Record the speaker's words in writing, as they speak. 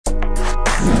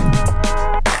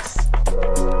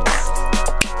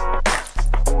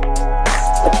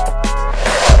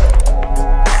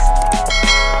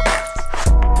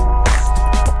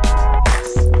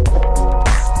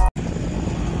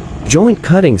Joint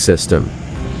cutting system.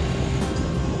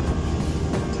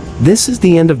 This is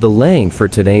the end of the laying for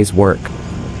today's work.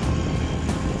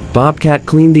 Bobcat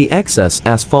cleaned the excess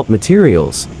asphalt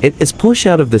materials. It is pushed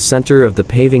out of the center of the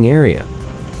paving area,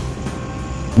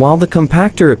 while the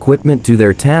compactor equipment do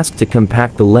their task to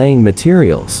compact the laying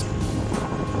materials.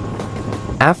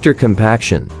 After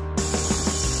compaction,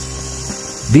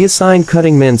 the assigned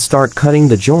cutting men start cutting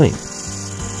the joint.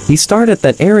 He start at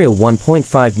that area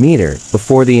 1.5 meter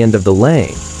before the end of the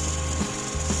laying.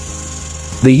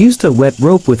 They used a wet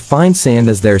rope with fine sand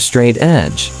as their straight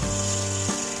edge.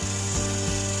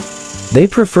 They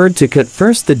preferred to cut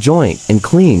first the joint and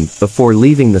clean before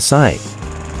leaving the site,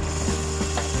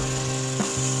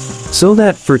 so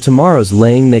that for tomorrow's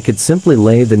laying they could simply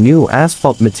lay the new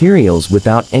asphalt materials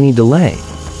without any delay.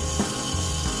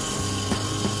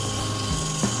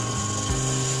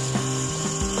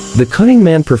 The cutting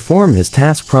man performed his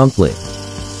task promptly.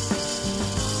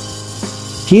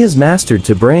 He has mastered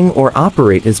to bring or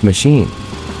operate his machine.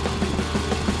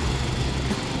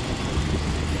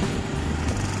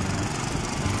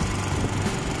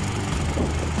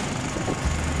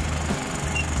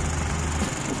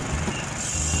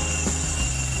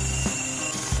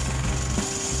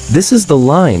 This is the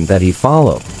line that he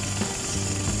followed.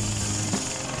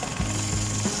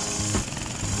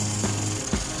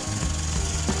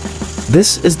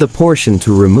 This is the portion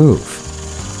to remove.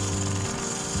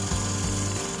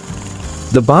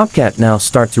 The Bobcat now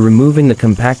starts removing the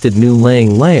compacted new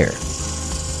laying layer.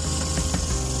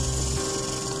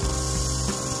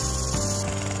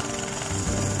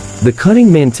 The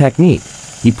cutting man technique,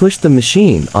 he pushed the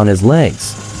machine on his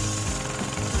legs.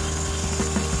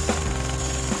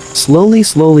 Slowly,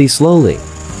 slowly, slowly.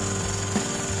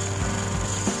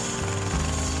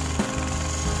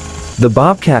 The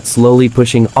Bobcat slowly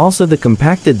pushing also the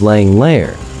compacted laying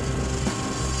layer.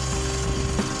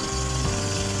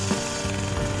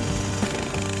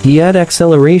 He add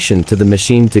acceleration to the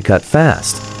machine to cut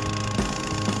fast.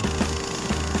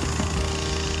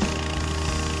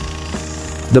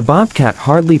 The Bobcat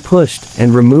hardly pushed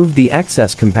and removed the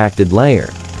excess compacted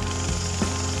layer.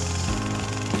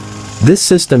 This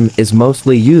system is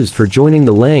mostly used for joining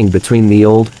the laying between the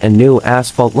old and new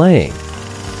asphalt laying.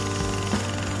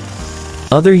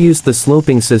 Other use the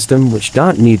sloping system which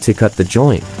don't need to cut the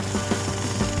joint.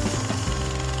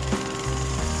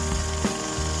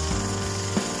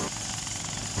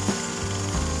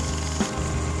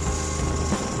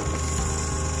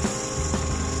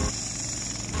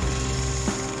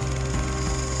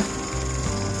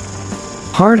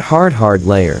 Hard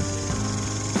layer.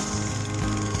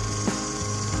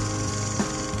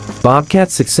 Bobcat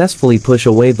successfully push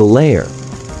away the layer.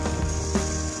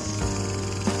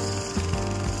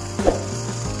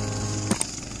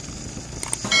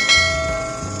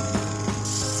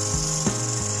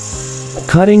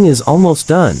 Cutting is almost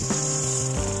done.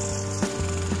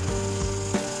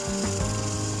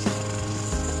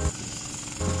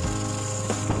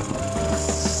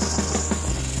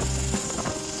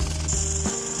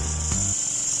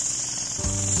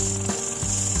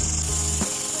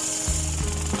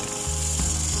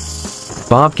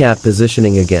 Bobcat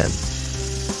positioning again.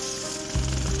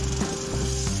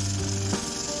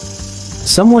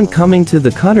 Someone coming to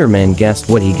the cutter man guessed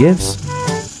what he gives?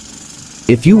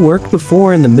 If you worked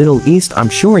before in the Middle East, I'm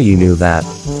sure you knew that.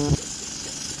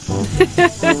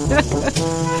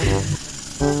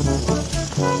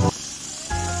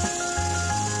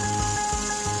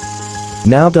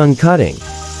 Now done cutting.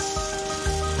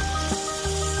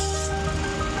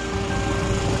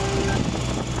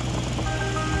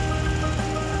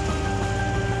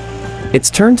 It's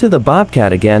turned to the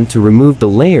Bobcat again to remove the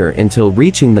layer until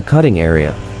reaching the cutting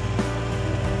area.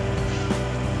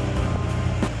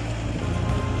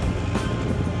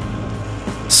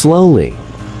 Slowly.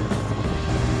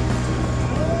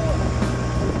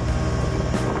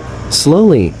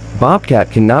 Slowly,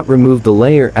 Bobcat cannot remove the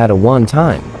layer at a one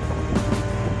time.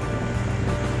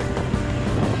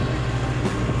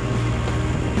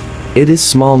 It is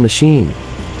small machine.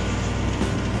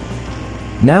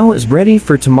 Now is ready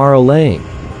for tomorrow laying.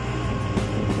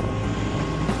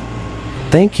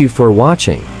 Thank you for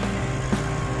watching.